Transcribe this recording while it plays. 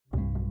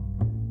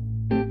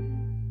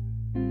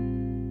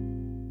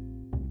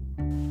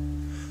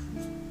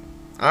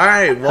All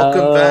right,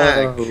 welcome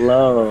back.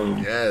 Hello.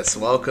 Yes,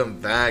 welcome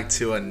back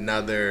to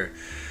another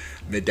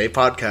midday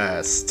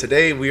podcast.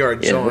 Today we are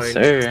Yes, joined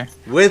sir.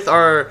 with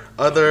our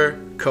other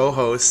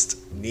co-host,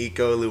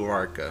 Nico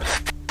Luarca.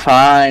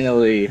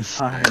 Finally. Yes.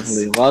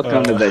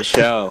 Welcome to the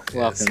show. Yes,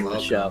 Welcome to the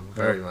show.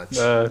 very much.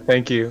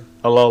 Thank you.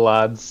 Hello,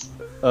 lads.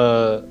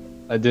 I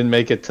didn't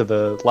make it to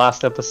the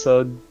last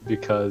episode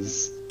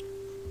because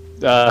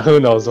who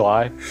knows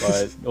why.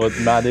 But what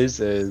matters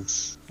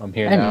is I'm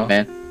here Hey, now.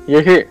 man.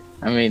 You're here.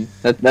 I mean,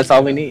 that's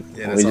all we need.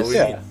 Yeah, that's all we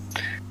need.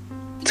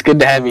 It's good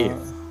to have you here.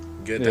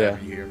 Good to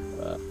have you here.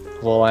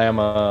 Well, I am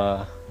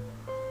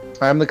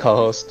the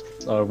co-host,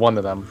 or one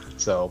of them,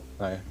 so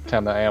I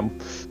kind of am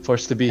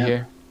forced to be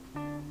here.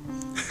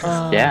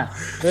 Yeah.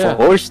 Yeah.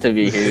 Forced to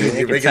be here.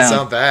 You make it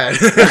sound bad.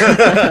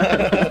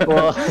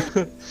 Well,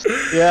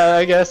 yeah,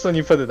 I guess when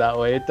you put it that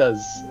way, it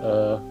does.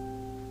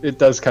 It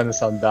does kind of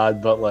sound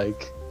bad, but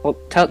like, Well,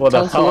 tell What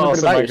us a how little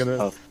else bit am about I gonna-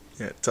 yourself.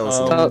 Yeah, tell us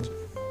a Um, little.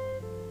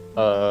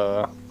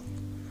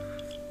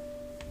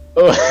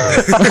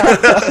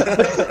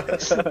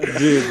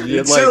 Dude,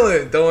 You're like,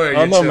 chilling. Don't worry.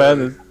 I You're don't know, chilling.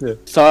 man. Yeah.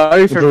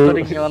 Sorry for Dude,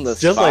 putting you on the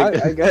it's just spot,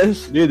 like- I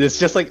guess. Dude, it's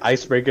just like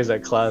icebreakers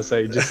at class.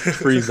 I just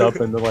freeze up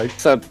and they're like,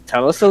 So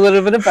tell us a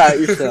little bit about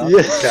yourself.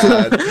 yeah.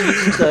 God.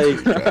 It's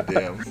like,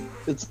 Goddamn.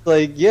 it's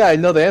like, yeah, I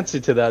know the answer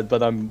to that,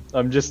 but I'm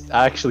just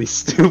actually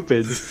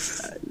stupid.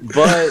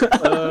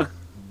 But I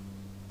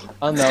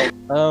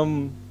don't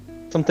know.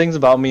 Some things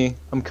about me,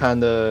 I'm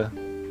kind of.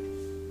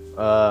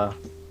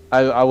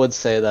 I would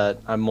say that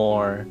I'm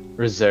more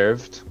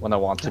reserved when I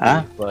want to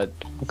be, but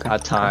Okay.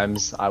 at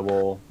times I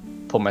will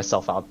put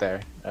myself out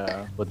there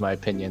with my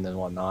opinion and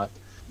whatnot.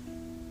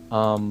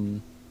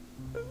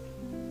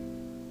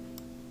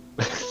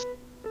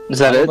 Is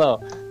that I it?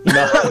 don't know.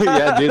 No,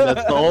 yeah, dude,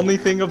 that's the only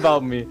thing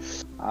about me.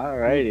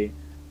 Alrighty.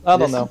 I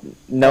don't Just know.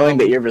 Knowing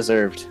that you're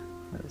reserved.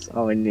 That's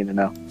all we need to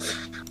know.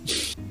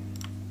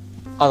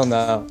 I don't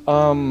know.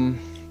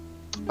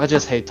 I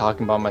just hate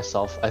talking about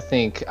myself. I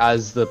think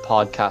as the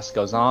podcast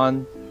goes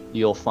on,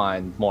 you'll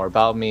find more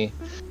about me,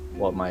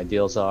 what my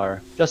ideals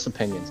are, just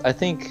opinions. I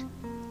think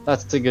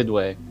that's a good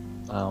way.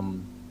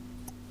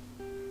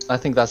 I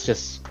think that's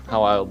just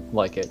how I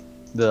like it.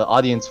 The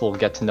audience will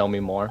get to know me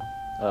more,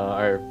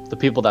 or the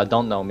people that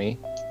don't know me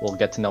will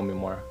get to know me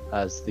more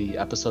as the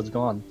episodes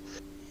go on.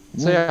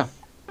 So yeah.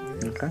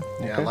 Okay.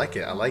 Yeah, I like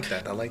it. I like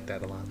that. I like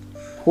that a lot.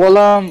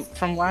 Well,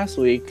 from last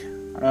week,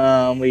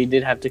 we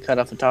did have to cut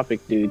off a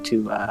topic due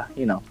to,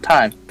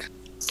 time,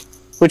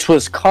 which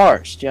was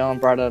cars. Jalen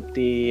brought up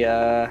the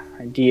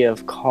idea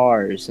of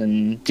cars,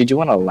 and did you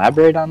want to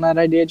elaborate on that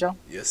idea, John?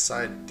 Yes,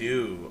 I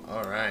do.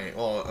 All right.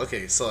 Well,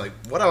 okay. So, like,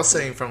 what I was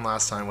saying from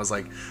last time was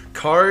like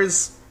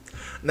cars.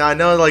 Now I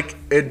know like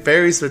it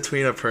varies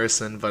between a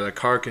person, but a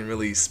car can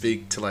really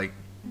speak to like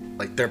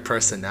their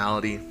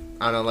personality.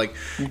 I don't know, like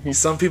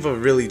some people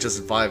really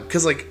just vibe.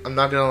 Cause like I'm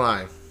not gonna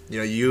lie,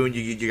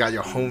 you got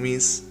your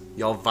homies,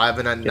 y'all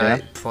vibing at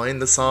night, playing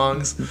the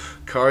songs.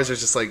 Cars are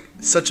just like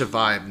such a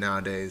vibe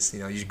nowadays.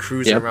 You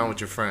cruise around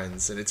with your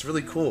friends, and it's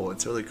really cool.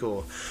 It's really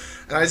cool.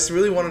 And I just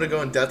really wanted to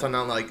go in depth on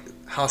like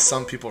how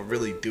some people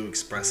really do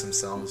express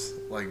themselves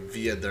like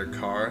via their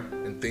car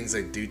and things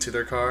they do to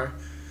their car.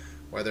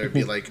 Whether it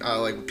be like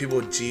people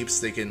with Jeeps,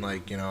 they can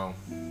like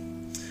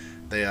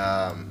they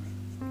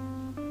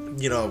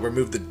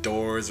remove the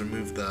doors,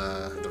 remove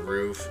the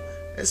roof.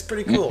 It's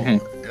pretty cool.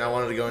 And I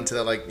wanted to go into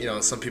that, like,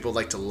 some people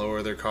like to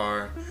lower their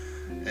car,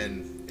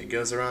 and it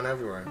goes around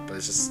everywhere. But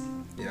it's just,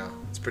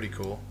 it's pretty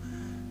cool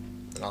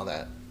and all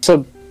that.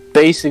 So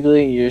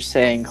basically, you're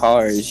saying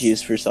car is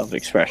used for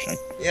self-expression.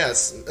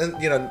 Yes, and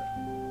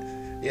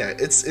yeah,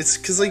 it's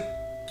because like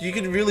you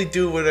can really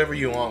do whatever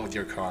you want with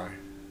your car,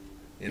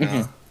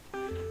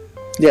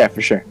 Yeah,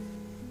 for sure.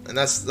 And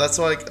that's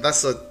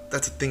the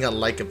thing I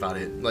like about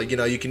it. Like,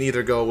 you can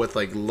either go with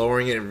like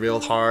lowering it real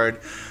hard,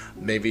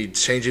 maybe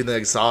changing the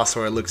exhaust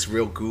where it looks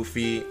real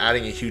goofy,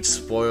 adding a huge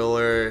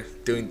spoiler,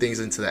 doing things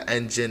into the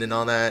engine and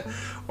all that,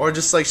 or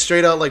just like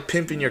straight out like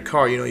pimping your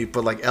car. You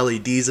put like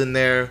LEDs in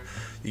there.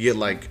 You get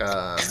like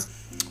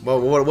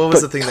what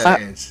was the thing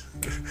that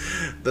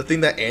the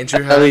thing that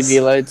Andrew has?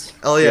 LED lights.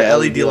 Oh yeah,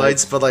 LED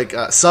lights, but like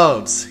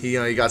subs. He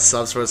got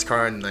subs for his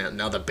car, and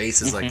now the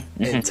bass is like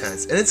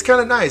intense, and it's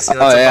kind of nice. It's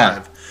a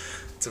vibe.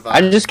 It's a vibe.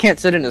 I just can't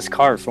sit in his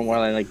car for more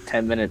than like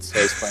 10 minutes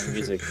while he's playing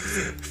music.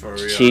 For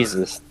real.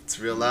 Jesus. It's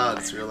real loud.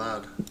 It's real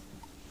loud.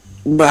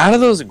 But how do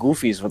those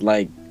goofies with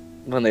like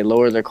when they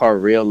lower their car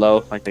real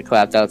low, like the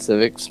clapped out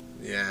Civics?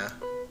 Yeah.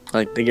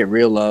 Like they get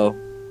real low.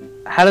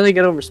 How do they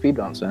get over speed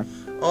bumps, man?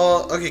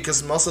 Oh, okay,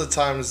 because most of the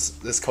times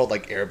it's called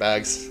like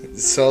airbags.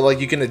 So like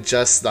you can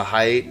adjust the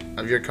height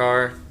of your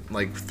car,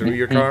 like through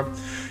your car.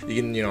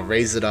 You can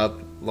raise it up,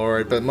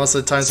 lower it. But most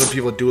of the times when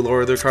people do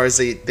lower their cars,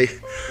 they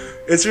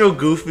it's real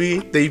goofy.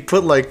 They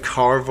put like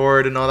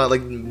cardboard and all that,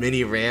 like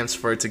mini ramps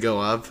for it to go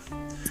up.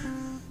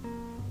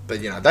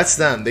 But that's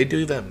them. They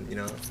do them.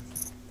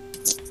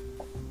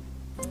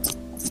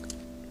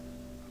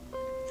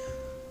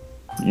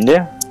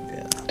 Yeah.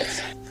 Yeah.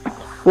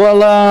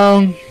 Well,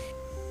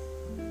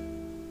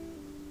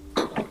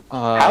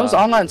 How's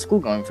online school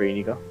going for you,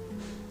 Nico?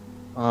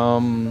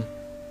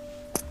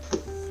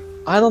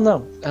 I don't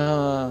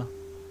know.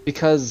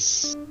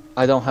 Because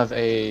I don't have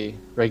a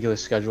regular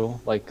schedule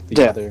like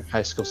the other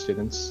high school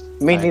students.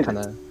 Me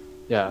neither.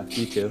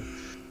 Me too.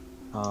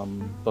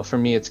 But for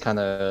me, it's kind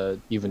of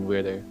even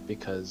weirder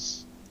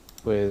because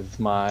with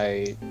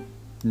my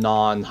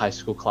non-high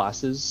school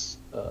classes,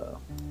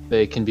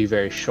 they can be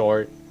very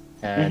short,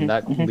 and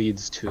that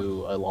leads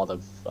to a lot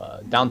of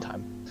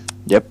downtime.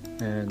 Yep.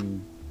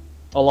 And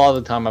a lot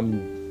of the time, I'm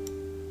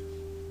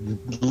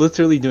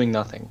literally doing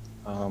nothing.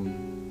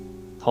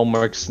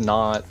 Homework's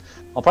not.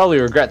 I'll probably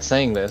regret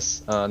saying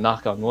this,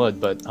 knock on wood,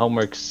 but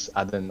homework's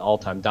at an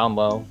all-time down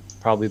low.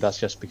 Probably that's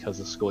just because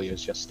the school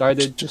year's just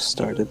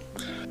started.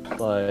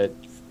 But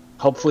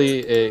hopefully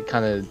it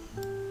kind of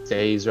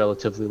stays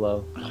relatively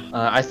low.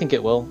 I think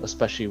it will,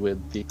 especially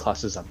with the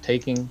classes I'm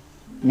taking.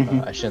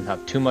 I shouldn't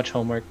have too much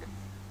homework.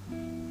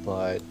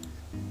 But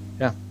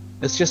yeah,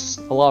 it's just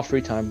a lot of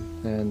free time,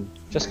 and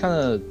just kind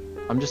of,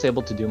 I'm just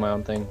able to do my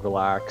own thing,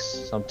 relax.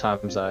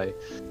 Sometimes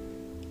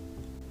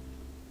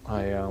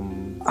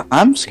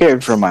I'm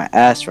scared for my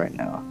ass right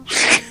now.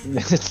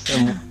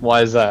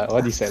 Why is that?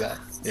 Why do you say that?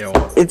 Yeah,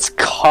 well, It's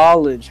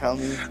college,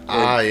 homie.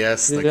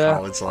 yes, the Yeah.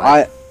 college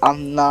life.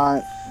 I'm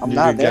not You're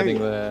there getting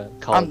yet. the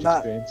college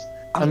experience.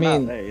 I'm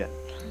not there yet.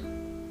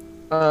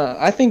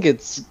 I think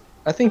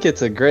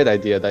it's a great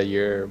idea that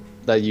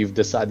you've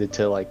decided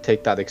to like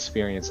take that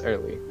experience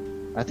early.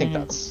 I think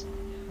that's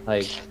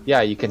like,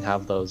 yeah, you can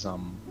have those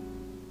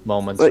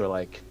moments where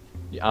like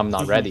I'm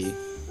not ready,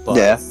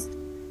 but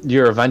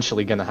you're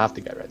eventually gonna have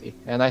to get ready,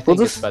 and I think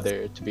it's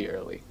better to be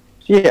early.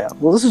 Yeah,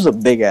 well, this is a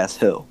big ass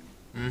hill.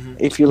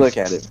 If you look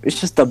at it, it's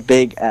just a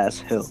big ass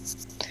hill,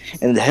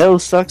 and the hill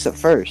sucks at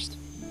first,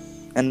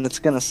 and it's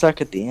gonna suck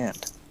at the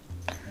end.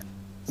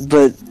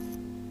 But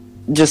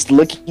just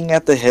looking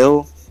at the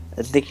hill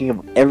and thinking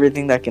of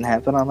everything that can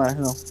happen on that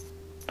hill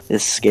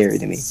is scary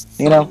to me.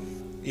 You know?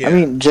 Yeah. I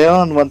mean,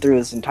 Jalen went through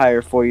his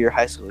entire 4-year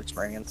high school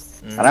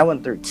experience, and I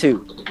went through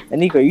 2.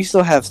 And Nico, you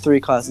still have 3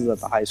 classes at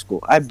the high school.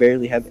 I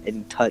barely have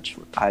any touch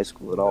with high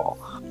school at all.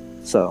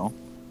 So,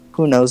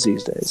 who knows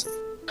these days?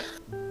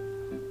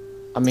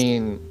 I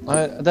mean,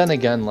 then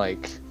again,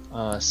 like,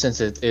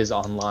 since it is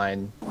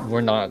online,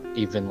 we're not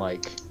even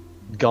like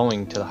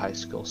going to the high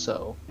school,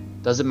 so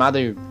does it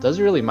matter? Does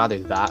it really matter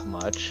that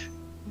much?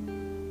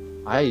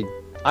 I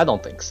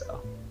don't think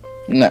so.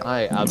 No,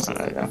 I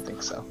absolutely don't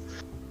think so.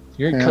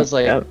 Because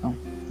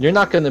you're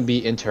not gonna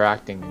be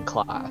interacting in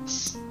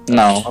class.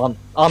 No,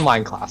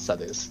 Online class,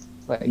 that is.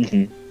 Like,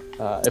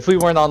 if we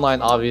weren't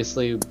online,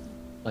 obviously,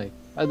 like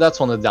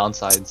that's one of the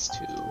downsides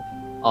to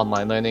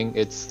online learning.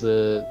 It's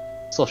the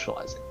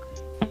socializing.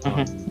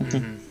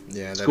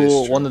 Yeah, that School.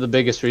 is true. One of the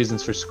biggest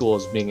reasons for school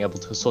is being able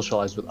to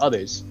socialize with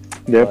others.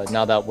 Yep. But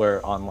now that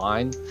we're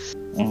online,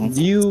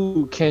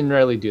 you can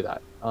rarely do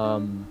that.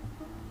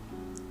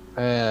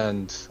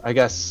 And I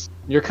guess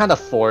you're kind of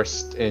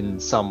forced in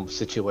some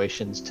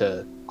situations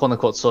to quote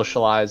unquote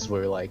socialize,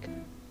 where like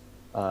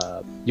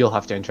you'll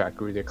have to interact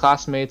with your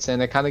classmates,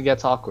 and it kind of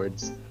gets awkward.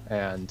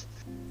 And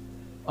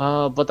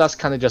but that's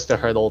kind of just a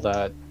hurdle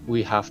that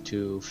we have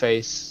to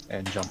face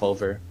and jump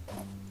over.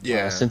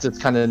 Yeah. Since it's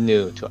kind of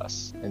new to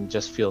us and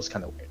just feels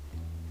kind of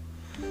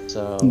weird.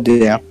 So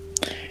yeah,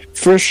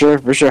 for sure.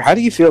 How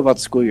do you feel about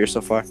the school year so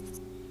far?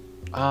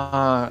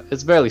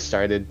 it's barely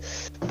started,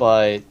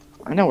 but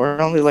I know we're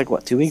only like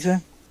 2 weeks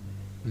in.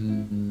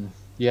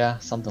 yeah,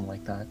 something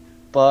like that.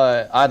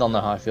 But I don't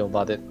know how I feel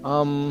about it.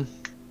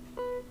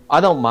 I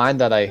don't mind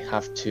that I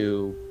have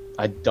to.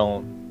 I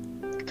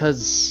don't,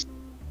 because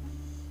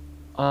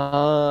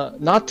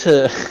not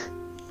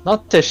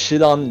to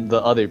shit on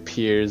the other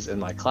peers in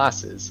my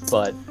classes,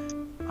 but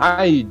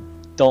I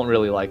don't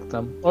really like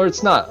them. Or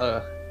it's not.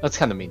 That's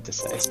kind of mean to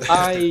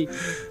say.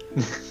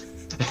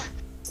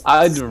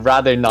 I'd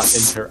rather not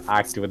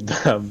interact with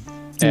them.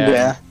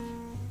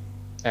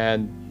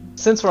 And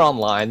since we're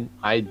online,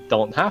 I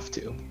don't have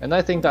to. And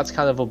I think that's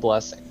kind of a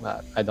blessing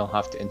that I don't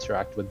have to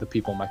interact with the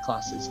people in my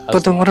classes.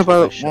 But then what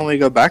about when we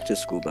go back to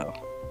school, though?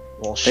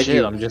 Well, Thank shit,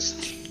 you. I'm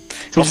just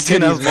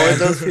gonna avoid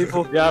those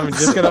people. Yeah, I'm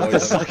just gonna have to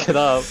suck it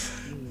up.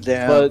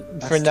 Damn,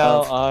 But for that's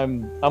now, tough.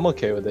 I'm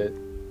okay with it.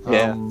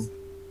 Yeah.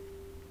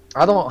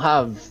 I don't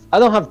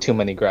have too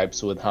many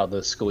gripes with how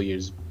the school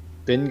year's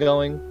been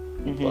going,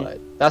 but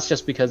that's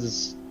just because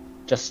it's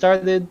just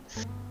started.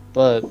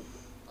 But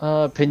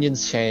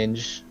opinions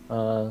change.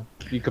 We'll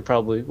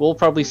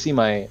probably see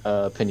my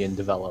opinion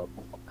develop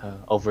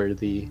over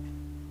the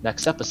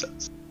next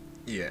episodes.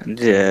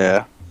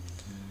 Yeah.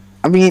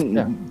 I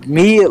mean,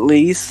 me at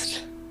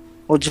least.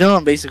 Well,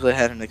 Jalen basically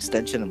had an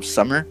extension of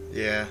summer.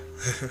 Yeah.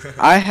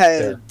 I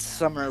had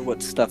summer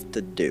with stuff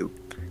to do.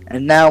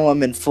 And now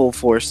I'm in full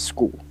force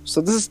school.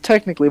 So this is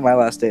technically my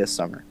last day of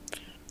summer.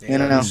 Yeah, You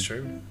know? that's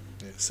true.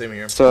 Yeah, same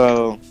here.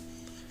 So,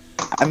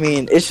 I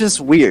mean, it's just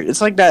weird.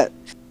 It's like that.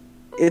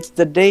 It's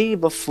the day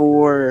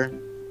before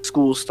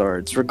school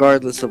starts,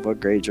 regardless of what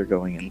grade you're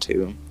going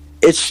into.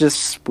 It's just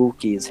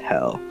spooky as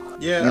hell.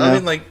 Yeah, You know? I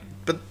mean, like,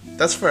 but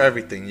that's for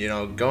everything, you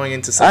know. Going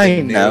into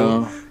something new,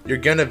 know. you're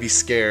gonna be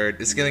scared.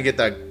 It's gonna get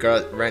that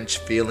gut wrench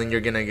feeling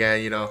you're gonna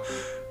get, you know.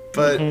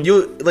 But Mhm.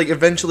 you like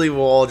eventually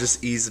we'll all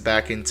just ease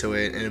back into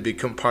it, and it'll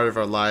become part of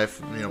our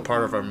life, you know,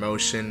 part of our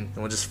motion, and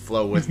we'll just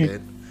flow with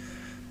it.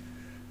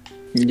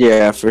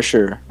 Yeah, for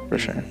sure. For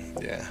sure.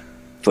 Yeah.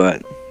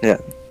 But, yeah.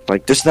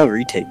 Like, there's no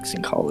retakes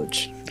in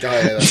college. Oh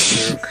yeah,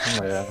 that's true.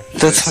 Oh, yeah.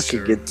 That's That's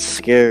fucking true. gets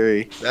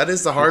scary. That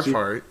is the hard You-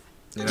 part.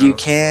 You know?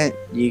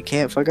 You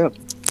can't fuck up.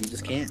 You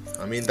just can't.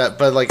 I mean that,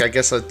 but like I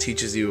guess that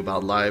teaches you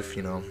about life.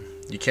 You know,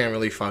 you can't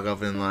really fuck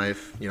up in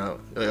life. You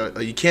know,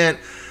 you can't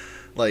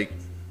like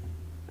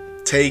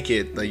take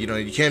it. Like you know,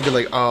 you can't be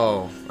like,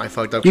 oh, I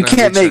fucked up. You Can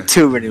I can't make retry?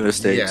 too many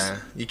mistakes. Yeah,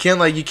 you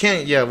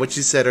can't. Yeah, what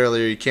you said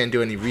earlier, you can't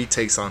do any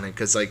retakes on it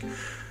because like,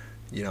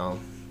 you know,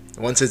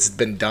 once it's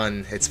been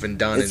done, it's been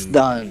done, It's and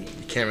done.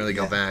 you can't really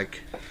go back.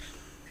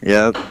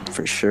 Yep,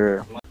 for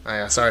sure. Oh,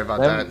 yeah, sorry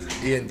about Them-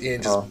 that. Ian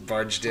just Oh.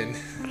 barged in.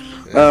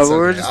 Well, It's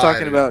we're okay. just I'll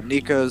talking edit it. about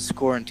Nico's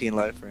quarantine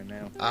life right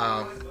now.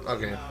 Oh,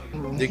 okay.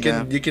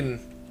 Yeah. You can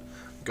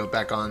go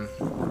back on.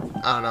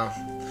 I don't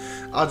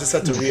know. I'll just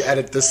have to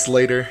re-edit this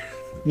later.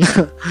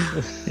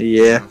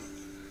 Yeah.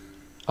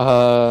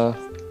 I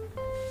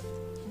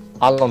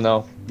don't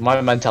know. My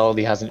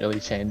mentality hasn't really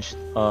changed.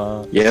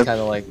 Yep. Kind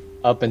of like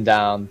up and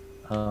down.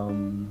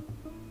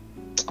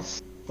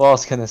 What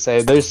else can I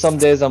say? There's some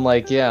days I'm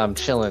like, yeah, I'm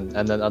chilling,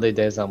 and then other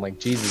days I'm like,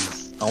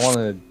 Jesus,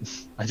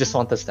 I just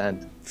want this to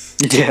end.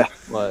 Yeah.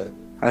 But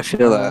I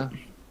feel that.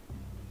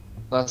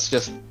 that's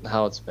just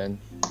how it's been.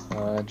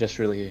 Just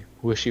really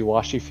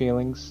wishy-washy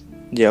feelings.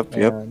 Yep.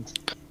 Yep. And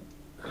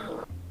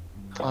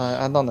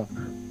I don't know.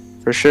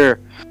 For sure.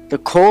 The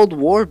Cold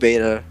War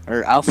beta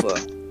or alpha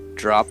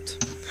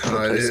dropped. for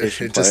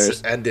PlayStation It just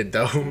players. ended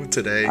though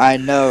today. I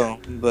know,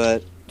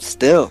 but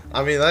still.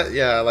 I mean,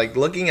 like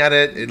looking at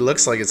it, it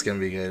looks like it's gonna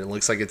be good. It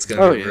looks like it's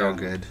gonna be yeah. real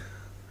good.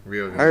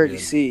 Real good. I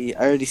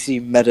already see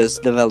metas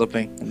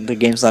developing and the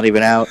game's not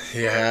even out.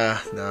 Yeah,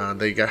 no,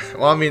 they got.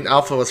 Well, I mean,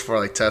 alpha was for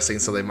like testing,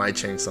 so they might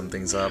change some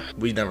things up.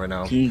 We never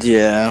know.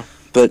 Yeah.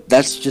 But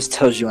that just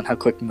tells you on how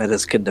quick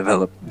metas can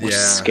develop, which is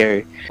Yeah.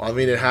 scary. Well, I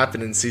mean, it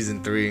happened in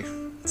season 3,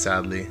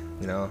 sadly.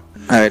 You know.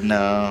 I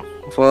know.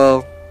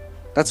 Well,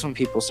 that's when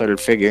people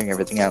started figuring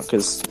everything out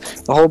because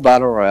the whole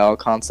battle royale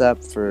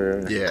concept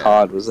for Yeah.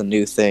 COD was a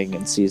new thing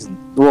in season.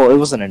 Well, it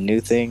wasn't a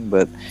new thing,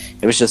 but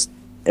it was just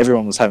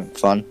everyone was having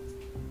fun.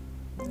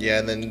 Yeah,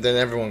 and then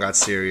everyone got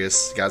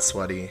serious, got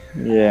sweaty.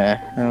 Yeah,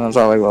 and I was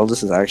all like, "Well,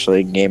 this is actually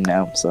a game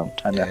now, so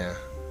time to Yeah,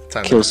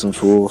 time kill to some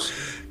fools."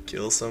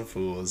 kill some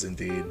fools,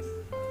 indeed.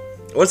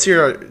 What's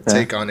your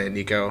take on it,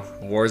 Nico?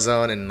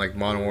 Warzone and like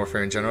Modern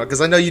Warfare in general?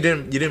 Because I know you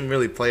didn't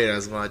really play it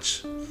as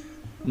much.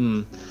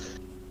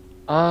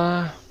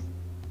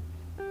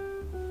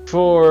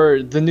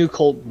 For the new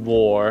Cold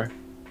War,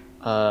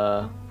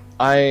 I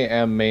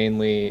am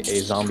mainly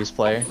a zombies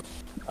player.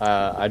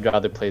 I'd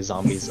rather play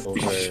zombies over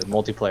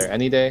multiplayer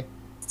any day.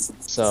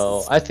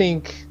 So I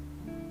think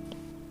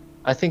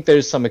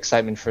there's some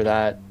excitement for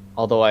that.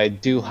 Although I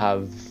do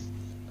have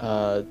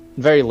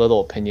very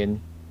little opinion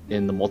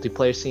in the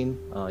multiplayer scene.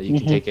 You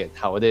can take it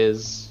how it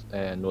is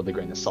and with a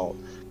grain of salt.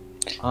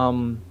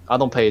 I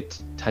don't pay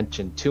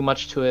attention too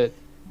much to it,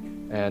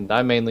 and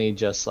I mainly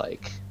just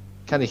like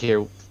kind of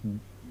hear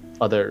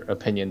other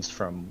opinions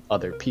from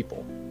other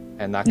people,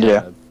 and that kind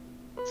of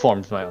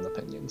forms my own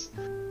opinions.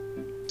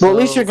 Well, at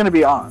least So- you're gonna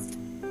be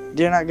on.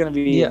 You're not gonna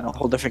be in a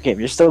whole different game.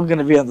 You're still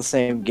gonna be on the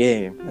same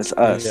game as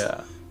us.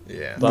 Yeah,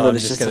 Yeah. But But I'm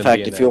it's just just the gonna fact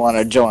be in if you it. want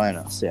to join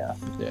us, yeah.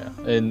 yeah.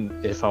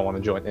 And if I want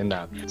to join in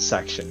that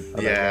section,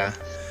 of Yeah.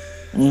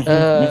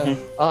 everyone.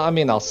 I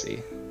mean, I'll see,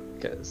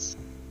 because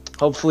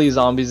hopefully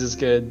zombies is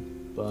good.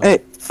 But Hey,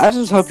 I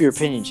just hope your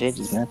opinion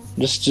changes, man.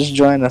 Just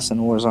join us in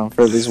Warzone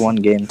for at least one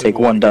game. Take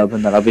one dub,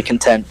 and then I'll be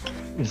content.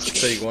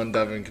 Take one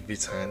dub and could be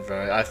 10,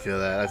 bro. I feel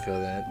that.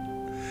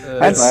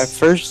 I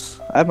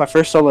had my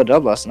first solo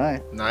dub last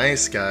night.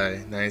 Nice guy.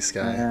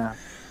 Yeah,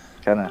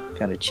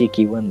 kind of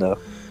cheeky win though.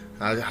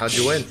 How'd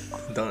you win?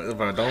 Don't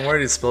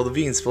worry. Spill the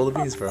beans, bro.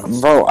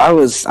 Bro, I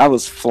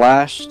was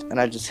flashed and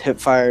I just hip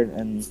fired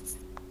and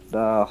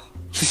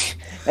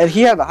and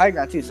he had the high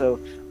ground too. So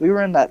we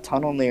were in that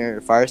tunnel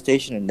near fire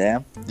station and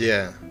dam,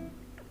 Yeah.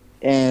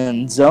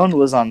 and Zone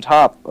was on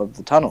top of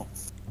the tunnel,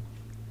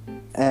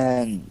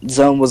 and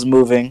Zone was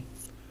moving,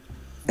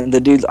 and the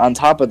dude's on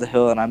top of the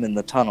hill and I'm in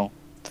the tunnel,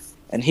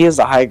 and he has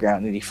the high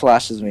ground and he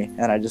flashes me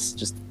and I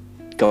just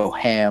go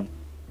ham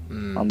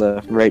on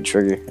the right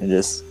trigger and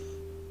just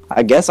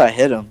I guess I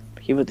hit him.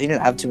 He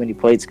didn't have too many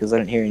plates because I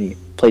didn't hear any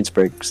plates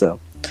break. So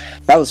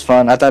that was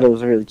fun. I thought it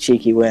was a really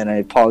cheeky win. I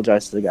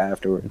apologized to the guy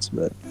afterwards,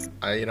 but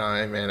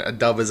Man, a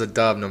dub is a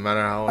dub, no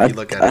matter how you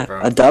look at it,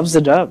 bro. A dub's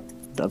a dub.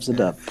 Dub's a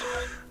dub.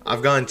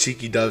 I've gotten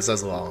cheeky dubs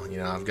as well.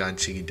 Yeah.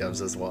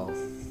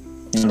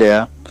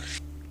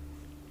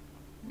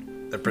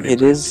 They're pretty.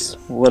 It is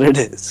what it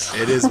is.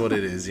 It is what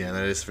it is. Yeah,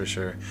 that is for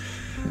sure.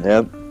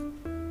 Yep.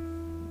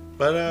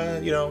 But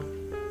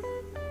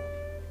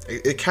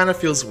it kind of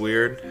feels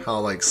weird how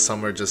like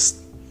summer just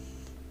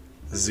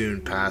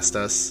zoomed past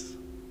us.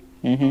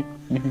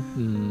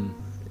 Mm-hmm.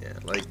 Yeah,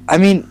 Like, I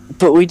mean,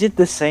 but we did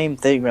the same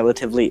thing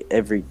relatively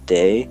every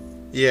day.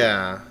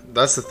 yeah,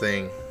 that's the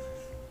thing.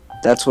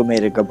 That's what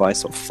made it go by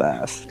so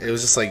fast. It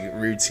was just like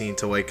routine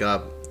to wake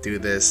up, do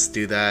this,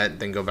 do that,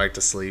 then go back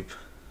to sleep.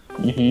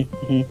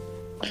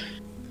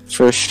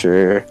 For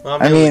sure. Well,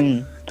 I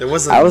mean, there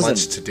wasn't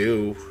much to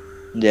do.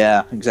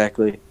 yeah,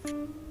 exactly.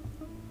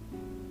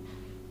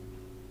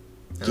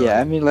 Yeah,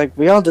 I mean, like,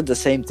 we all did the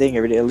same thing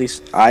every day. At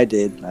least I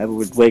did. I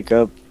would wake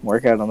up,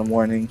 work out in the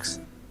mornings,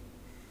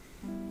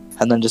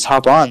 and then just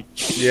hop on.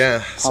 Yeah,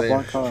 Hop same,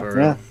 on car. for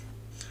real. Yeah.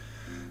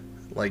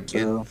 Like,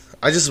 So,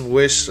 I just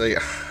wish, like,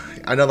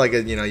 I know, like,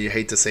 you know, you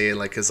hate to say it,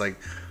 like, cause like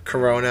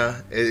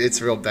Corona,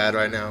 it's real bad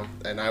right now,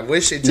 and I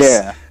wish it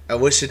just, I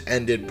wish it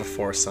ended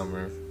before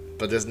summer,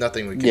 but there's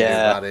nothing we can do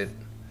about it.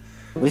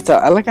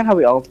 I like how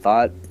we all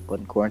thought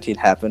when quarantine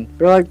happened.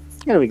 We were like,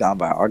 it's gonna be gone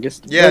by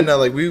August. Yeah, like, no,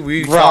 like we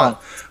wrong.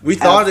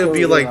 thought it'd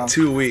be like wrong.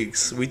 2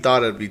 weeks. We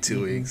thought it'd be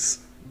 2 weeks,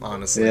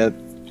 honestly. Yeah.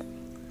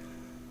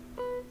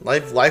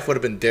 Life would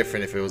have been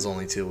different if it was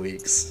only 2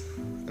 weeks,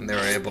 and they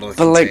were able to But,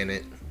 contain like,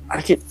 it.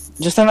 I could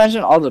just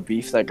imagine all the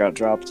beef that got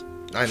dropped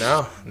I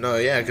know, no,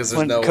 yeah, because there's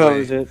when no COVID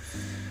way. hit.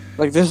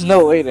 Like, there's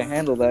no way to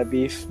handle that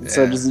beef,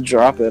 so Yeah. just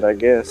drop it, I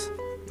guess.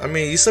 I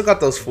mean, you still got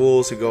those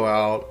fools who go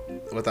out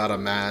without a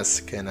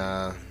mask and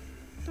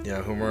you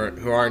know,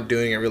 who aren't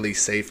doing it really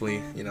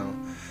safely, you know.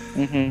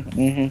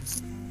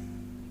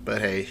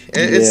 But hey,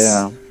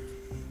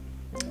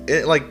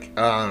 it like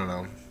I don't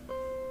know.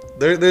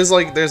 There's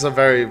a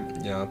very, you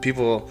know,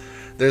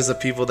 there's the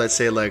people that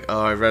say like,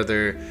 oh, I'd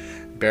rather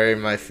bury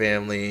my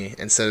family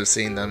instead of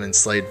seeing them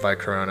enslaved by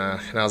Corona.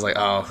 And I was like,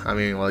 oh, I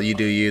mean, well, you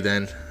do you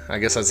then. I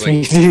guess that's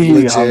like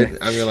legit.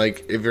 I mean,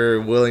 like, if you're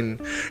willing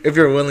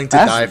to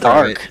die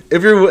for it.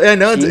 If you're, I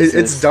know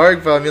it's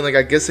dark, but I mean, like,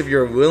 I guess if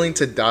you're willing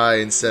to die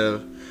instead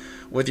of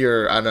with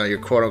your, I don't know, your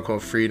quote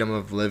unquote freedom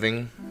of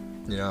living,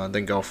 you know,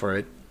 then go for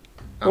it.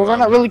 Well, we're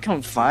not really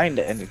confined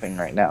to anything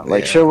right now.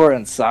 Like, Yeah. sure, we're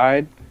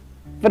inside,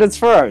 but it's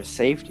for our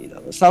safety,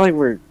 though. It's not like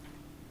we're,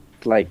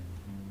 like,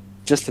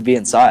 just to be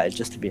inside.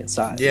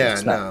 Yeah,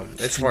 it's no,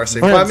 it's for our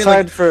safety. We're But I mean, inside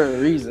like, for a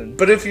reason.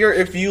 but if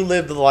you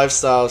live the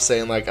lifestyle of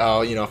saying like,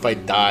 oh, you know, if I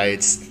die,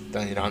 it's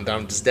then, you know,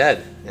 I'm just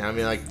dead. You know, I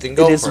mean, like, then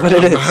go is for what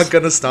it. it I'm is. not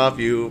gonna stop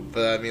you,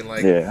 but I mean,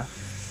 like, Yeah.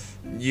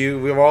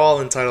 we're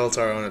all entitled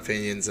to our own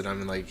opinions, and I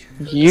mean, like,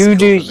 You it's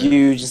do cool, man.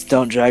 you, just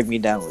don't drag me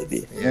down with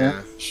you.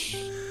 Yeah.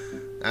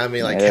 I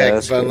mean, like, Yeah, heck,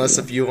 that's but good, unless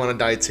yeah. if you want to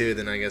die too,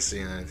 then I guess,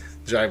 you know,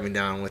 drag me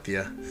down with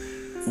you.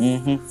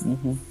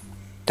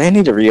 They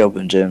need to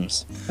reopen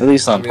gyms. At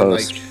least I on mean,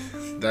 post.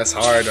 like, that's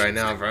hard right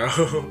now, bro.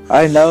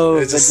 I know,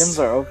 it's the just- gyms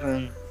are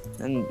open,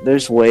 and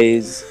there's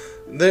ways.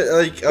 Like,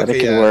 That it okay,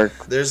 can yeah, work.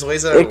 there's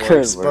ways that It it could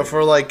works, but work.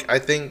 for like, I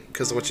think,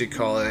 because what you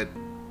call it,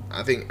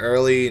 I think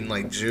early in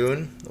like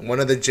June, one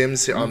of the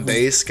gyms here on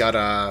base got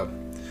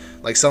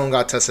like someone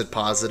got tested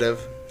positive,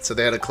 so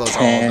they had to close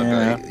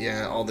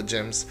all the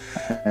gyms.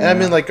 And I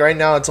mean, like, right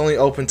now it's only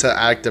open to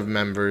active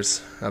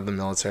members of the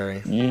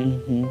military,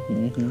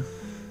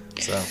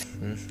 so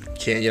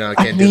can't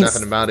do mean,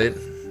 nothing about it.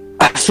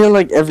 I feel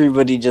like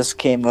everybody just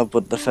came up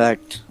with the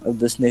fact of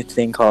this new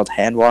thing called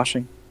hand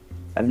washing.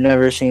 I've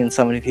never seen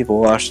so many people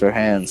wash their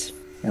hands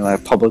in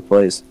like public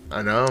place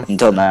I know.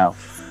 until now.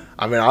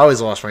 I mean, I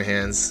always wash my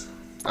hands.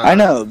 I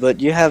know, but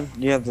you have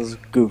those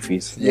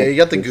goofies. Yeah, you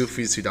got the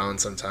goofies who don't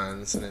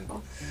sometimes, and then,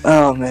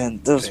 Oh man,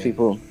 those Dang.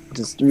 people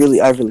just really,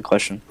 I really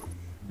question.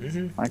 I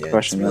yeah,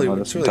 question it's them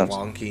really, it's really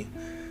sometimes. wonky.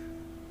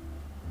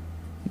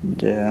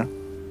 Yeah.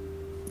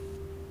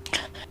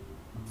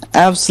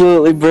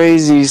 Absolutely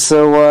brazy.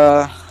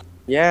 So,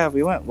 yeah,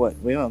 we went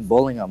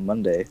bowling on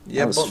Monday.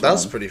 Yeah, that was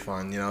fun. pretty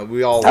fun. You know,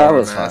 we all That wore a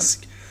was fun.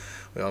 mask.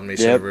 We all made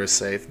sure Yep. we were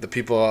safe. The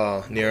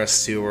people near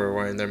us too were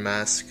wearing their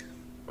mask.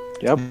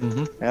 Yep.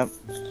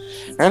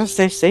 Gotta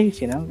stay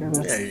safe, you know.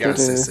 Yeah, you gotta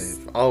stay safe.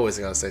 Always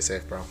gotta stay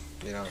safe, bro.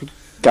 You know.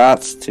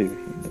 Gots to.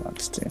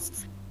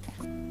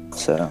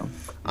 So,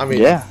 I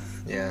mean, yeah.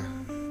 yeah.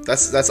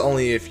 That's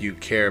only if you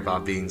care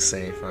about being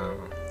safe. I don't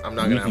know. I'm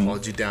not gonna Mm-hmm.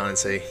 hold you down and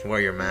say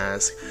wear your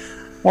mask.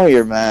 Wear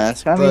your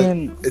mask. I But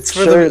mean, it's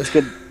for sure, the- it's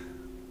good.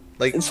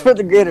 Like, It's for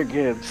the greater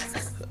good.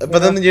 but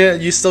then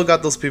you still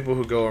got those people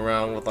who go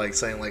around with like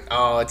saying like,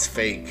 oh, it's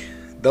fake.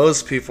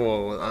 Those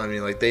people, I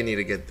mean, like, they need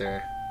to get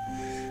there.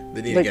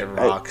 They need Like, to get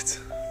rocked.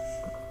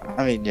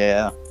 I mean,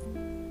 yeah.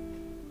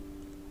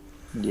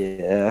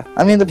 Yeah.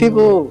 I mean, the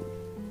people,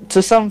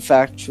 to some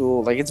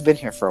factual, like, it's been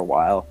here for a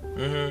while.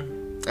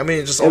 I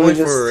mean, just It only was if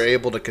we just- were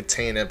able to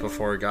contain it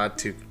before it got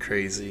too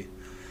crazy.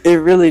 It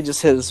really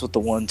just hit us with the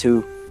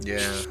 1-2. Yeah.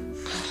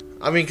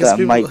 I mean, because That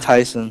people... Mike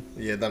Tyson.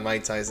 Yeah, that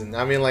Mike Tyson.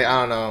 I mean, like,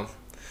 I don't know.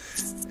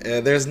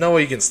 There's no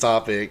way you can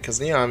stop it. Because,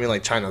 you know, I mean,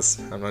 like, China's...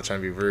 I'm not trying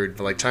to be rude,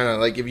 but, like, China,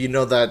 like, if you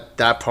know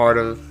that part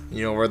of,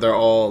 you know, where they're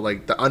all,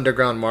 like, the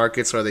underground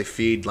markets where they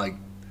feed, like,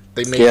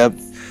 they make... Yep.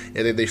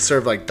 Yeah, they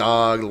serve, like,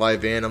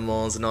 live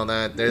animals and all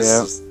that. There's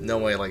just no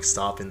way, like,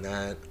 stopping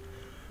that.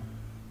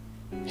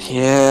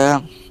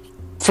 Yeah.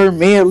 For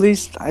me, at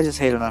least, I just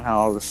hated on how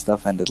all this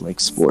stuff ended like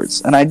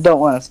sports. And I don't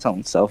want to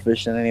sound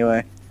selfish in any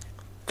way.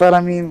 But,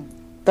 I mean,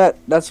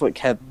 that's what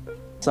kept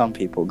some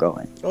people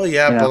going. Oh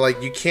yeah, You but know?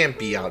 like you can't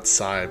be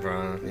outside,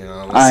 bro. You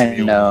know, unless I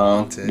you know.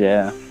 want to.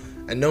 Yeah.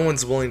 And no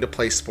one's willing to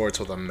play sports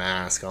with a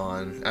mask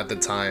on at the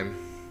time.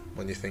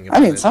 When you think about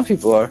I mean, it. some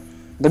people are.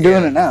 They're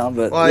doing Yeah. it now,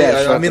 but Well, yeah,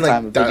 yeah, sure, I at mean, the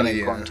time like of that, beginning of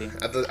yeah. quarantine.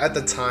 At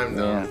the time,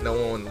 though, Yeah.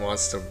 no one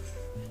wants to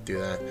do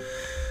that.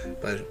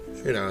 But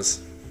who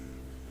knows?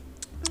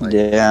 Like,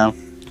 Yeah.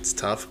 it's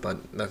tough, but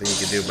nothing you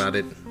can do about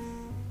it.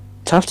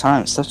 Tough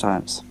times.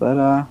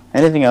 But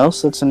anything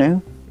else that's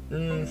new?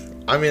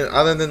 I mean,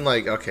 other than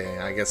like, okay,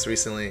 I guess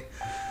recently,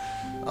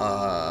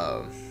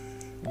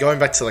 going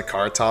back to the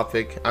car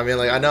topic. I mean,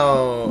 like, I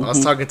know I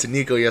was talking to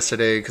Nico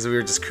yesterday because we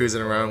were just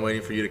cruising around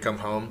waiting for you to come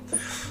home.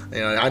 You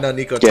know, I know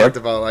Nico talked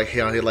about like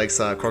how he likes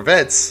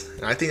Corvettes,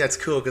 and I think that's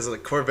cool because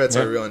like Corvettes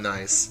are real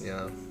nice. You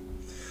know.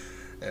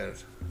 And,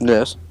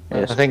 Yes.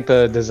 I think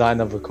the design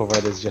of a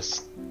Corvette is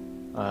just.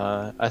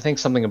 I think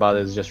something about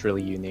it is just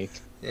really unique.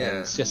 Yeah. And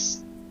it's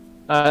just.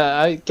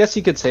 I guess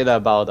you could say that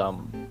about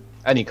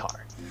any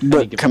car.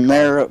 But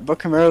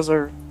Camaros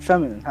are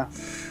feminine, huh?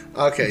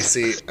 Okay,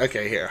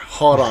 here.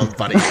 Hold on,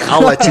 buddy.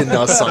 I'll let you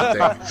know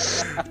something.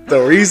 The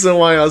reason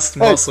why us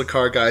muscle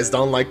car guys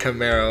don't like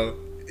Camaro,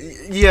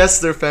 yes,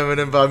 they're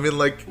feminine, but I mean,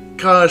 like,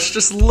 gosh,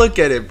 just look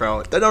at it,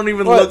 bro. They don't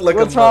even look like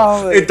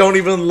it don't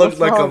even look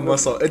like a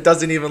muscle. It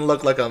doesn't even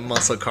look like a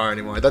muscle car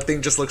anymore. That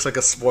thing just looks like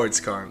a sports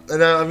car.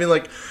 And I mean,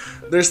 like,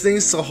 there's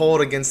things to hold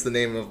against the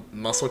name of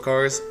muscle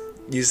cars.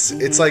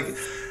 It's like...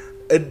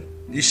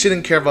 You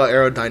shouldn't care about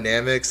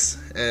aerodynamics,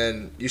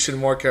 and you should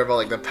more care about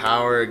like the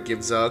power it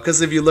gives out. Because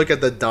if you look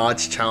at the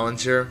Dodge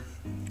Challenger,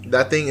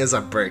 that thing is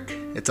a brick.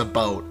 It's a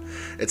boat.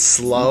 It's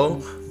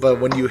slow, but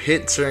when you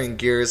hit certain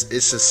gears,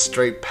 it's just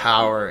straight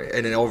power,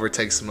 and it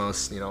overtakes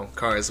most,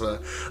 cars.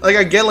 But like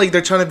I get like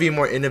they're trying to be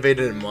more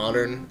innovative and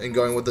modern and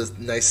going with this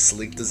nice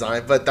sleek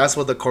design, but that's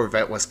what the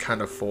Corvette was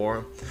kind of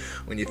for.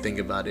 When you think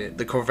about it,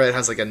 the Corvette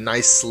has like a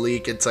nice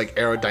sleek. It's like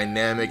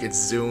aerodynamic. It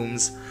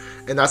zooms.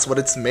 And that's what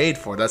it's made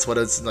for. That's what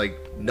it's like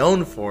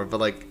known for. But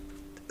like,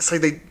 it's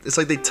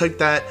like they took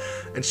that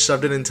and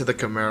shoved it into the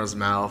Camaro's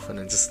mouth, and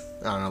it just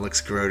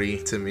looks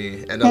grody to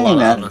me. And a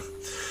lot of,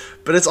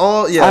 but it's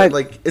all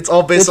it's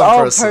all based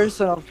on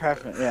personal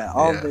preference.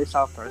 Yeah, based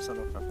off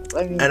personal preference.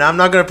 I mean, and I'm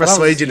not gonna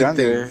persuade you to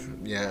think.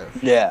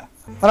 Yeah.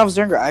 When I was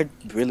younger, I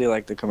really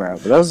liked the Camaro,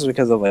 but that was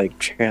because of like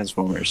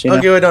Transformers.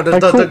 Okay, wait, no,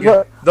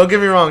 don't get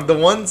me wrong.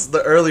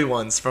 The early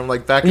ones from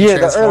like back in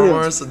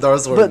Transformers,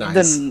 those were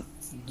nice.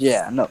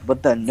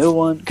 But the new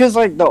one, because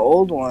like the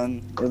old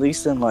one,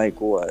 released in like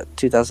what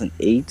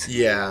 2008.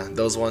 Yeah,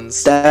 those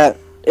ones. That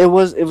it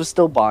was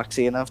still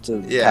boxy enough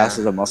to pass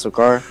as a muscle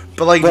car.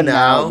 But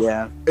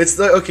now, it's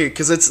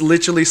because it's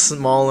literally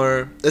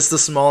smaller. It's the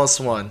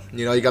smallest one.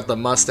 You got the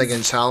Mustang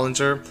and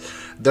Challenger.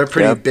 They're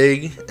pretty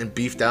big and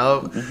beefed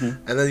out, and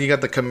then you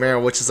got the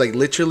Camaro, which is like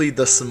literally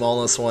the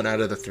smallest one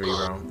out of the three,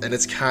 bro. And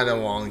it's kind of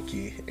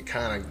wonky, and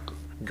kind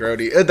of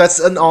grody.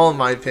 That's all in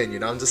my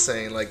opinion. I'm just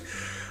saying, like.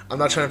 I'm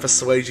not trying to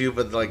persuade you,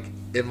 but like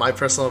in my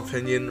personal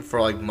opinion,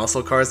 for like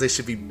muscle cars, they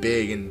should be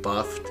big and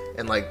buffed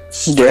and like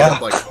straight up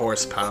like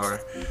horsepower.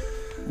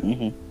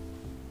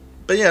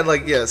 But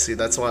see,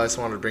 that's why I just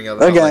wanted to bring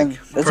up. Again, like,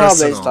 it's all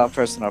based off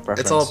personal preference.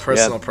 It's all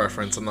personal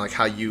preference and like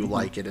how you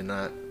like it and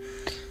that.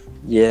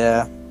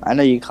 Yeah, I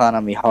know you clown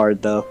on me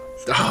hard though.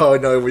 Oh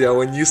no, yeah,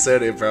 when you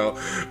said it, bro.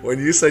 When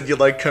you said you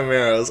like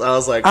Camaros, I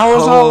was like,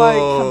 all like,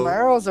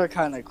 Camaros are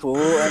kind of cool,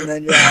 and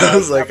then I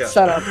was like,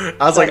 shut up.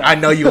 I was like, I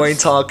know you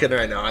ain't talking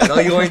right now. But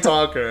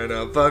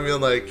I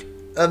mean, like,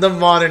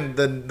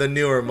 the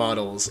newer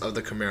models of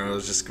the Camaro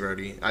is just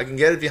grody. I can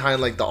get it behind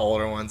like the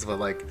older ones, but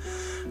like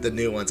the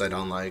new ones I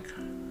don't like.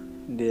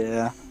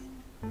 Yeah.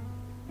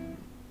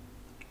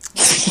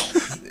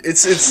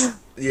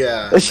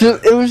 Yeah.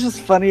 It was just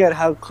funny at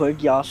how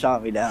quick y'all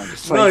shot me down. Like,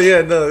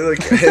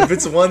 if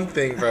it's one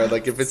thing, bro, the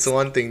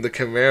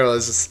Camaro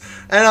is just,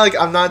 and like,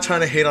 I'm not trying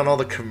to hate on all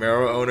the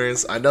Camaro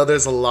owners. I know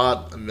there's a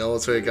lot of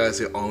military guys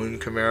who own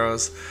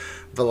Camaros,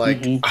 but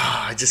like,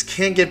 I just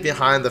can't get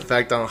behind the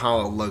fact on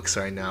how it looks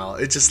right now.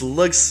 It just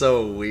looks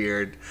so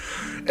weird.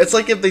 It's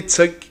like if they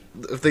took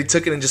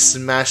it and just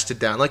smashed it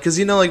down, like, cause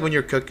like when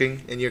you're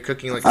cooking and you're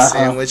cooking like a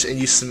sandwich and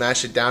you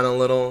smash it down a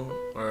little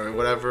or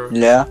whatever,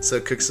 so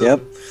it cooks up.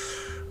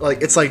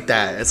 Like, it's like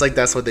that. It's like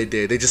that's what they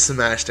did. They just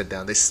smashed it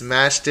down. They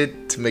smashed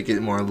it to make it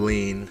more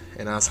lean.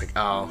 And I was like,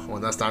 oh, well,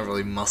 that's not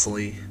really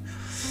muscly.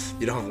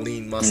 You don't have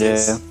lean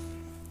muscles. Yeah.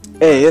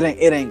 Hey,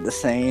 it ain't the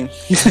same.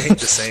 It ain't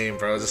the same,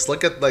 bro. Just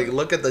look at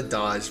the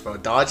Dodge, bro.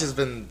 Dodge is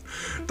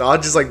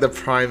like the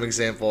prime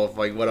example of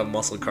like what a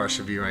muscle car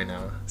should be right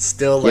now.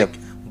 Still like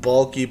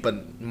bulky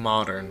but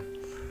modern.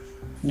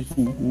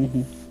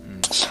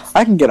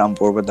 I can get on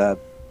board with that.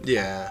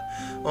 Yeah.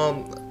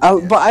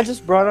 But I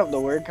just brought up the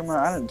word Camaro.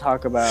 I didn't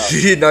talk about.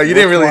 No, you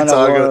didn't really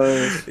talk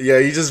about. Yeah,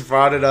 you just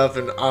brought it up,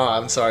 and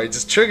I'm sorry. It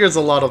just triggers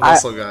a lot of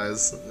muscle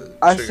guys.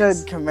 I said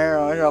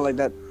Camaro. I got like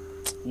that.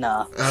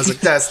 Nah. I was like,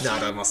 that's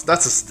not a muscle.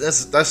 That's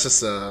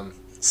just a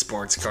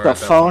sports car. The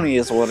phony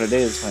is what it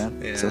is, man.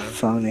 Yeah. It's a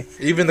phony.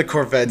 Even the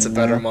Corvette's a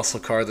better muscle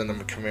car than the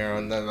Camaro,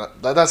 and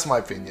that's my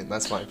opinion.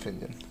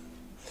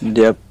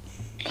 Yep.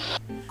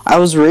 I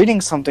was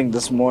reading something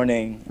this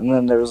morning, and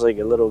then there was like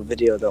a little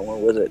video that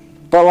went with it.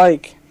 But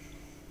like,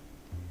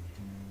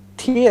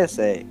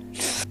 TSA.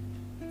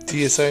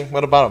 TSA?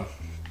 What about them?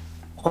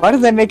 Why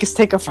did they make us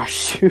take off our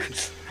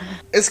shoes?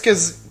 It's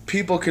because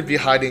people could be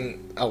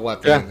hiding a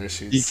weapon in their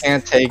shoes. You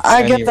can't take.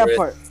 I any get that risk.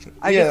 part.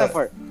 I get that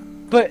part.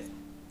 But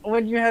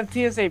when you have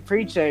TSA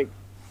pre-check,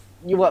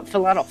 you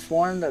fill out a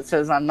form that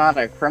says I'm not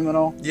a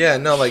criminal, Yeah,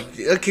 no, like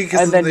okay, cause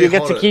and then they you get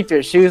hold to it. keep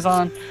your shoes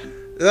on.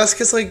 That's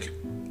because like,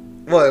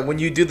 what when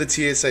you do the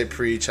TSA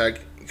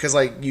pre-check, because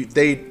like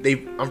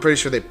I'm pretty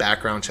sure they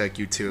background check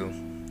you too,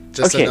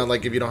 just Okay. to know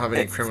like if you don't have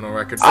any criminal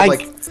record. But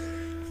like,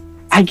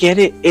 I get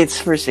it. It's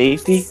for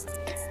safety,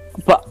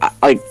 but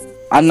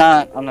I'm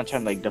not trying to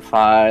like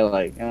defy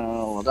like,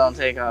 oh, well, don't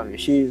take off your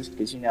shoes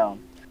because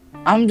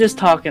I'm just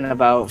talking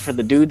about for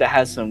the dude that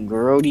has some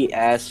grody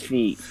ass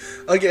feet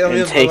okay, I mean,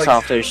 and takes like,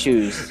 off their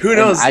shoes. who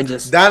knows? And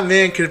That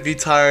man could be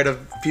tired of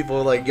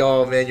people like,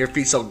 yo, man, your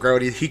feet so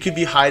grody. He could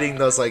be hiding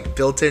those like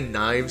built-in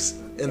knives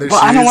in their shoes.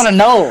 I don't want to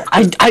know.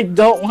 I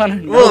don't want to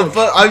know. Well,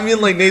 but I mean,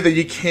 like Nathan,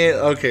 you can't.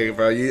 Okay,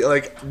 bro, you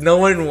like no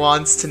one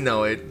wants to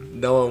know it.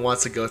 No one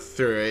wants to go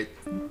through it.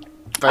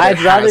 But I'd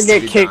it rather has to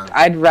get be kicked. done.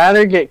 I'd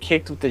rather get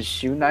kicked with a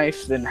shoe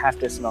knife than have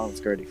to smell his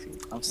grody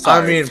feet. I'm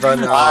sorry. I mean, bro,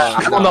 no,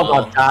 I don't know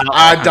about that.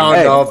 I don't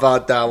Hey. know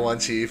about that one,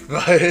 Chief.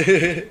 But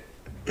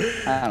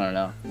I don't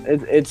know.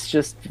 It's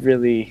just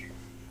really,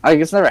 like,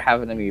 it's never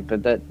happened to me,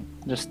 but that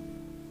just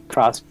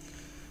crossed.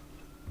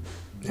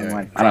 yeah, I don't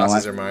know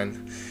crosses why. your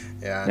mind.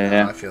 Yeah, Yeah.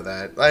 No, I feel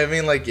that. I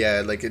mean, like,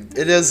 yeah, like it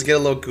does get a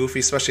little goofy,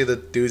 especially the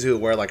dudes who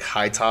wear like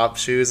high top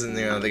shoes, and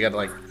they gotta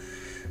like,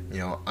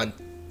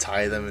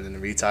 untie them and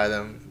then retie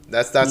them.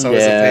 That's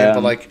always a Yeah. pain.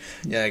 But like,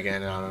 yeah,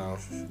 again, I don't know.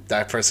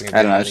 That person can be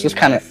I don't know.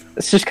 hiding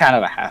It's just kind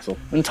of a hassle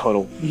in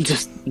total.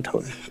 Just in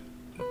total.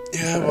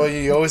 Yeah, well,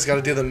 you always got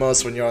to do the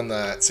most when you're on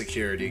that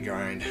security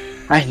grind.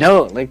 I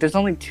know. Like, there's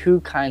only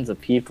two kinds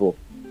of people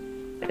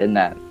in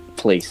that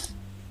place.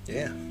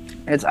 Yeah.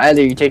 It's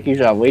either you take your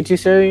job way too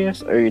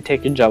serious or you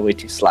take your job way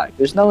too slack.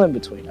 There's no in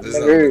between. I've There's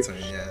no never in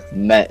between, yeah.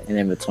 met an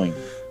in between.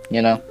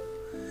 You know.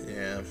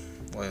 Yeah.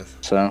 Well,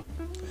 So.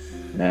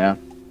 Yeah.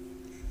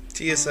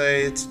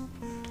 TSA,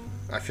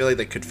 I feel like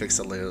they could fix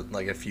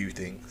a few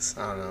things.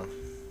 I don't know.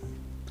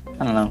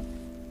 I don't know.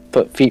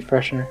 Put feet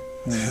freshener.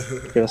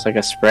 Give us like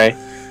a spray.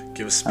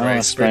 Give a I don't spray, want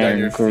to spray spray down on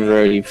your feet.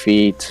 grody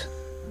feet.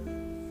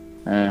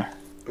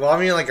 Well, I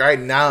mean, like right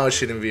now it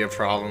shouldn't be a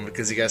problem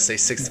because you guys stay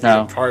 6 feet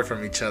No. apart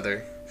from each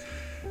other.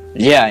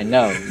 Yeah, I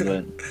know,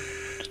 but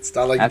It's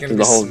not like after you're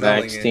the gonna be whole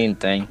smelling vaccine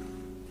thing,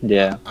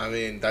 yeah, it. I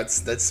mean,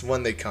 that's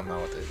when they come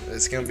out with it.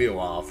 It's gonna be a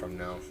while from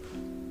now.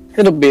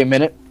 it'll be a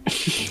minute.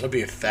 It'll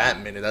be a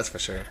fat minute, that's for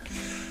sure.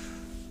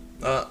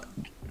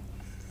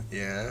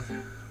 Yeah.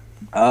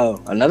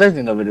 Oh, another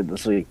thing that we did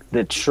this week: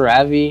 the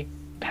Travi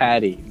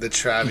Patty. The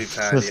Travi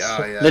Patty.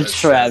 Oh yeah. The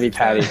Travi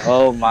Patty.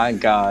 Oh my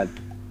God!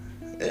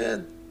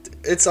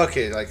 It's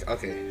okay. Like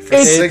okay. For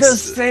It's six, the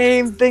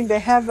same thing. They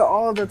have it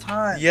all the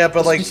time. Yeah,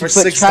 but like Just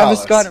for put $6.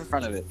 Travis Scott in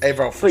front of it. Hey,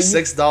 bro, for But you-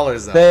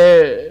 $6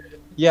 though.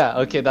 Yeah,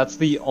 okay, that's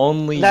the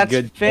only That's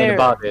good fair. thing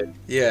about it.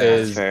 Yeah.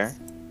 is Fair.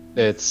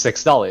 it's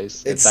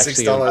 $6. It's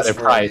actually $6 a better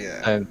for- price.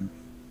 yeah. And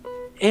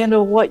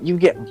And what? You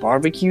get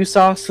barbecue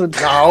sauce with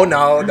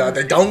No,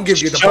 they don't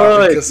give you the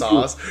barbecue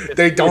sauce.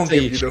 They don't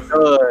give you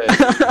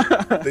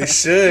the. They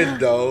should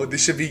though. They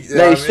should be.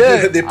 They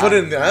should. They put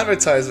it in the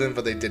advertisement,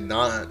 but they did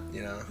not.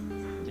 You know.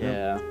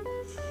 Yeah.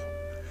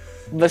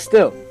 But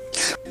still,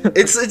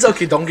 It's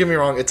okay. Don't get me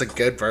wrong. It's a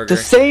good burger.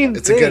 the same.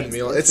 It's a good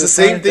meal. It's the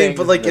same thing,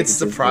 but like it's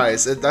the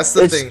price. That's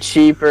the It's thing.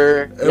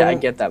 cheaper. Yeah, I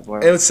And- get that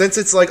part. And since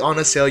it's like on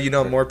a sale,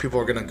 more people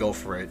are gonna go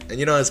for it, and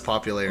its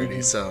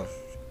popularity. So.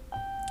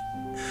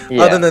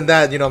 Yeah. Other than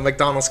that,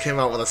 McDonald's came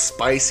out with a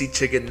spicy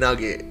chicken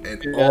nugget, and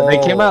Yeah, they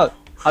came out.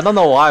 I don't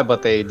know why,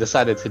 but they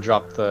decided to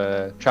drop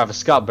the Travis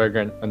Scott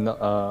burger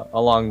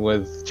along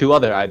with 2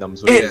 other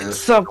items. which It's is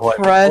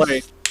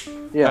suppressed.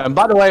 Yeah. And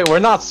by the way, we're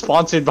not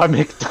sponsored by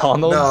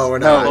McDonald's. No, we're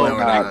not. No, No, we're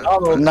not.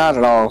 McDonald's, Not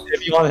at all.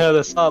 if you want to hit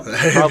us up,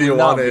 If probably you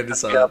not, want to hit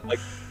because us we up. have, like,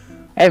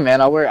 Hey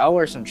man, I'll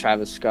wear some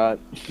Travis Scott.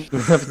 we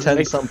have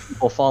 10 some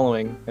people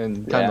following and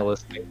kind Yeah. of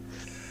listening.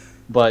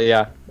 But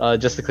yeah,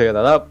 just to clear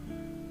that up.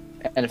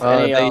 And if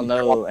any of they- y'all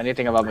know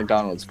anything about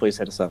McDonald's, please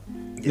hit us up.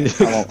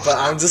 But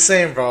I'm just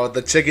saying, bro,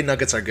 the chicken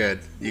nuggets are good.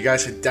 You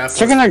guys should definitely.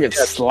 Chicken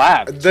nuggets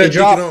slap. They You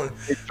dropped, don't-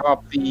 they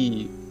dropped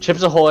the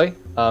Chips Ahoy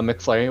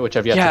McFlurry, which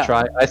I've yet Yeah. to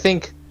try. I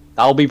think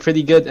that'll be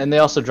pretty good. And they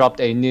also dropped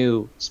a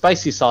new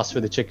spicy sauce for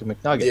the chicken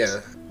McNuggets.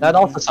 Yeah. That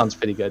also sounds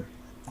pretty good.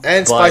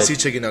 And But- spicy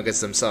chicken nuggets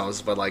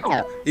themselves, but like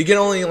you can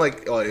only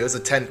it was a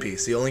 10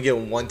 piece. You only get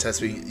one test.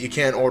 You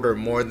can't order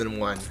more than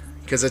one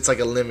because it's like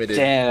a limited.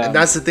 Damn. And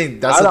that's the thing.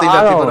 That's I the thing don't-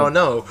 that I people don't- don't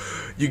know.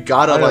 You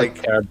gotta I don't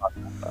like. care about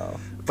that though.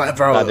 But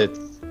bro, That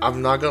it's-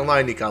 I'm not gonna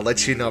lie, Nico. I'll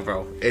let you know,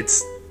 bro.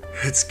 It's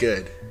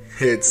good.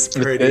 It's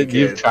pretty good.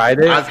 You've tried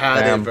it? I've had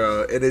Damn. it,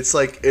 bro, and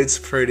it's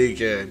pretty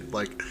good.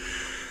 Like,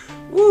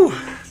 woo,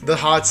 the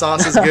hot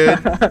sauce is good.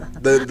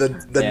 the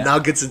Yeah.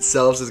 nuggets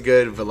itself is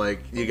good, but like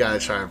you gotta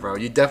try it, bro.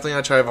 You definitely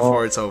gotta try it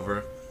before it's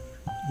over.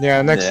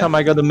 Yeah, next Yeah. time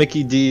I go to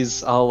Mickey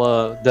D's,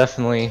 I'll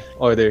definitely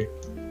order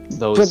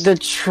those. But the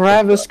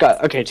Travis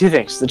Scott. Okay, two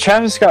things. The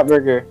Travis Scott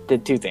burger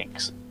did two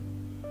things.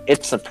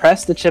 It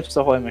suppressed the Chips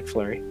Ahoy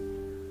McFlurry.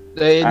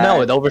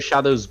 No, it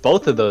overshadows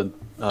both of the.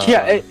 It both of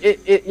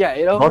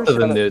the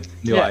overshadowed-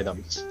 new yeah.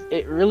 items.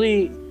 It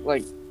really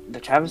like the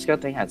Travis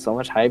Scott thing had so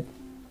much hype.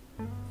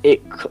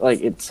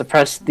 It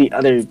suppressed the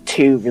other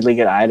two really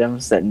good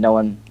items that no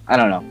one. I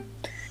don't know,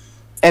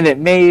 and it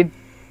made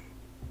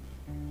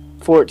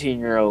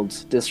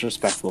 14-year-olds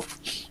disrespectful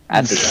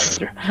at the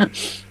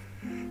dumpster.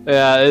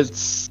 Yeah,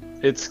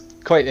 it's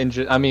quite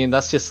interesting. I mean,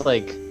 that's just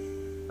like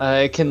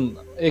it can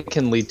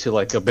lead to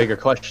like a bigger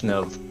question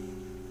of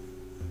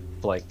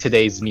like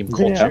today's meme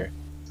culture,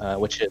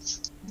 which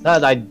is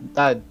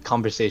that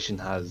conversation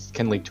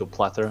can lead to a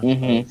plethora of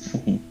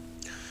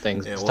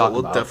things Yeah, to talk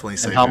we'll about. definitely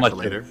save and how it much for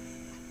later.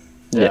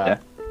 Yeah.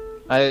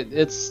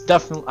 It's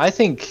definitely. I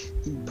think,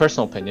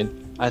 personal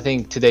opinion, I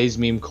think today's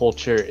meme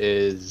culture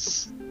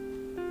is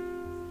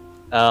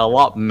a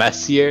lot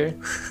messier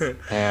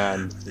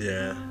and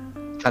Yeah.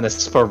 kind of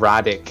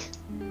sporadic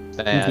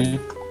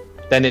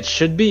than it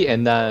should be,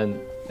 and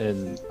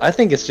I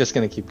think it's just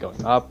gonna keep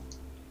going up.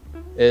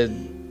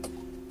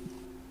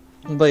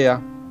 But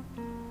yeah,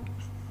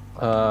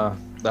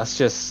 that's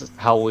just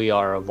how we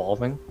are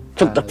evolving.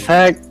 But the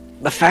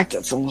fact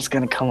that someone's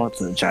gonna come up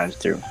to the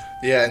drive-thru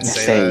Yeah, and and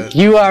say say, that.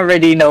 "You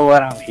already know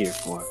what I'm here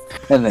for,"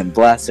 and then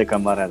blast it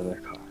come out of their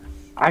car.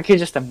 I could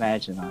just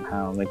imagine on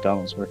how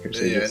McDonald's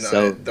workers are Yeah, just no,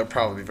 so they're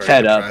probably very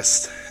fed up.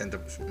 depressed. And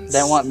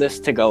they want this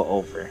to go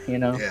over, you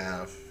know?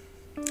 Yeah.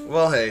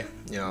 Well, hey,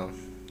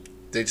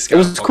 they just It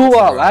was got cool fucked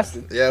while it around.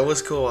 lasted. Yeah, it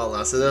was cool while it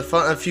lasted.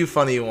 A few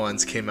funny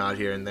ones came out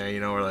here and there.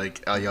 Where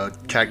like, oh, yo,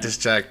 Cactus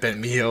Jack bent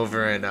me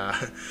over and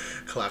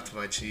clapped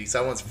my cheeks.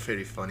 That one's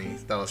pretty funny.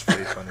 That was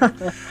pretty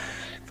funny.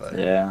 But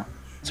Yeah.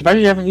 Surprised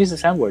you haven't used the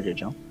soundboard yet,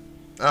 Joe.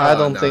 I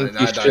don't think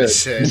you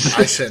should.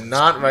 I should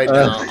not right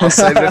now. I'll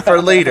save it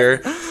for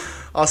later.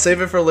 I'll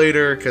save it for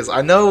later because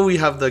I know we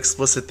have the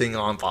explicit thing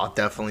on, but I'll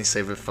definitely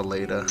save it for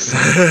later.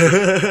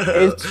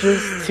 It's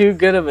just too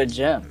good of a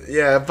gem.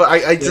 Yeah, but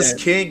I just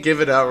can't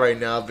give it out right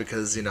now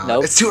because,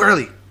 Nope. it's too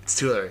early. It's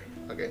too early.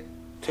 Okay.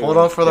 Too Hold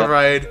early. on for the Yep.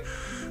 ride.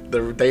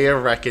 The day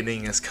of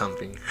reckoning is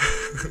coming.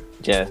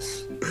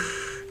 Yes.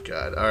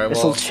 God. All right, This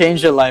will well,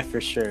 change your life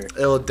for sure.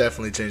 it will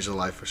definitely change your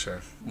life for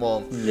sure.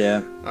 Well,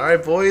 Yeah. all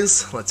right,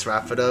 boys, let's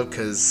wrap it up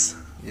because,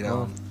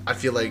 I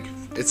feel like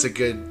it's a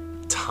good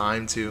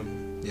time to,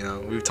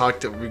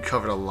 we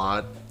covered a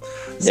lot.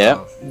 So, Yeah.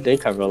 They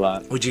cover a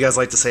lot. would you guys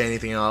like to say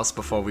anything else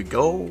before we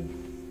go?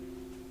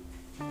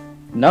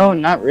 No,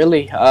 not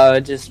really.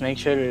 Just make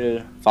sure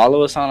to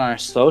follow us on our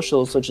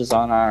socials, which is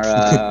on our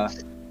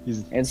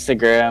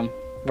Instagram.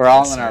 We're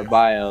all Yes, in our sir.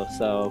 bio,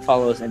 so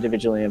follow us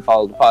individually and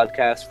follow the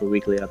podcast for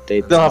weekly updates.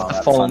 You and don't all have to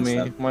that follow fun me.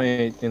 stuff. My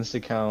Insta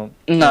account.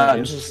 No,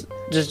 Yeah. just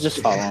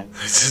follow him.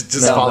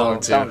 just No, follow him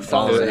don't- too. don't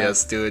Follow do him. that.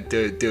 Yes, do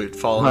it.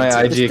 Follow My him too.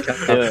 IG Do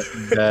account it.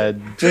 is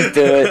dead. Just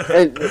do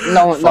it.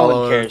 No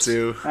Follow one him cares.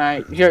 too. All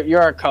right,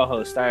 you're our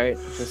co-host. All right,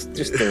 just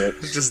do it.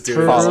 Just do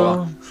For it. Follow as real?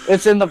 well.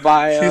 It's in the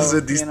bio. He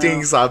said these you know.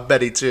 things are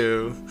Betty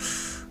too.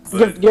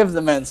 But Give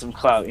the men some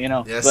clout,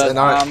 Yes, But and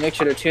our- make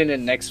sure to tune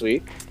in next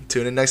week.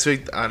 tune in next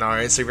week on our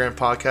Instagram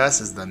podcast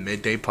is the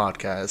Midday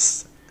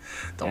Podcast.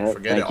 Don't Yep,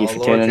 forget thank it you all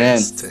for tuning in.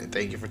 lowercase.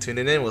 Thank you for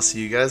tuning in. We'll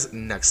see you guys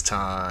next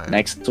time.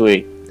 Next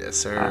week. Yes,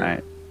 sir. All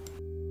right.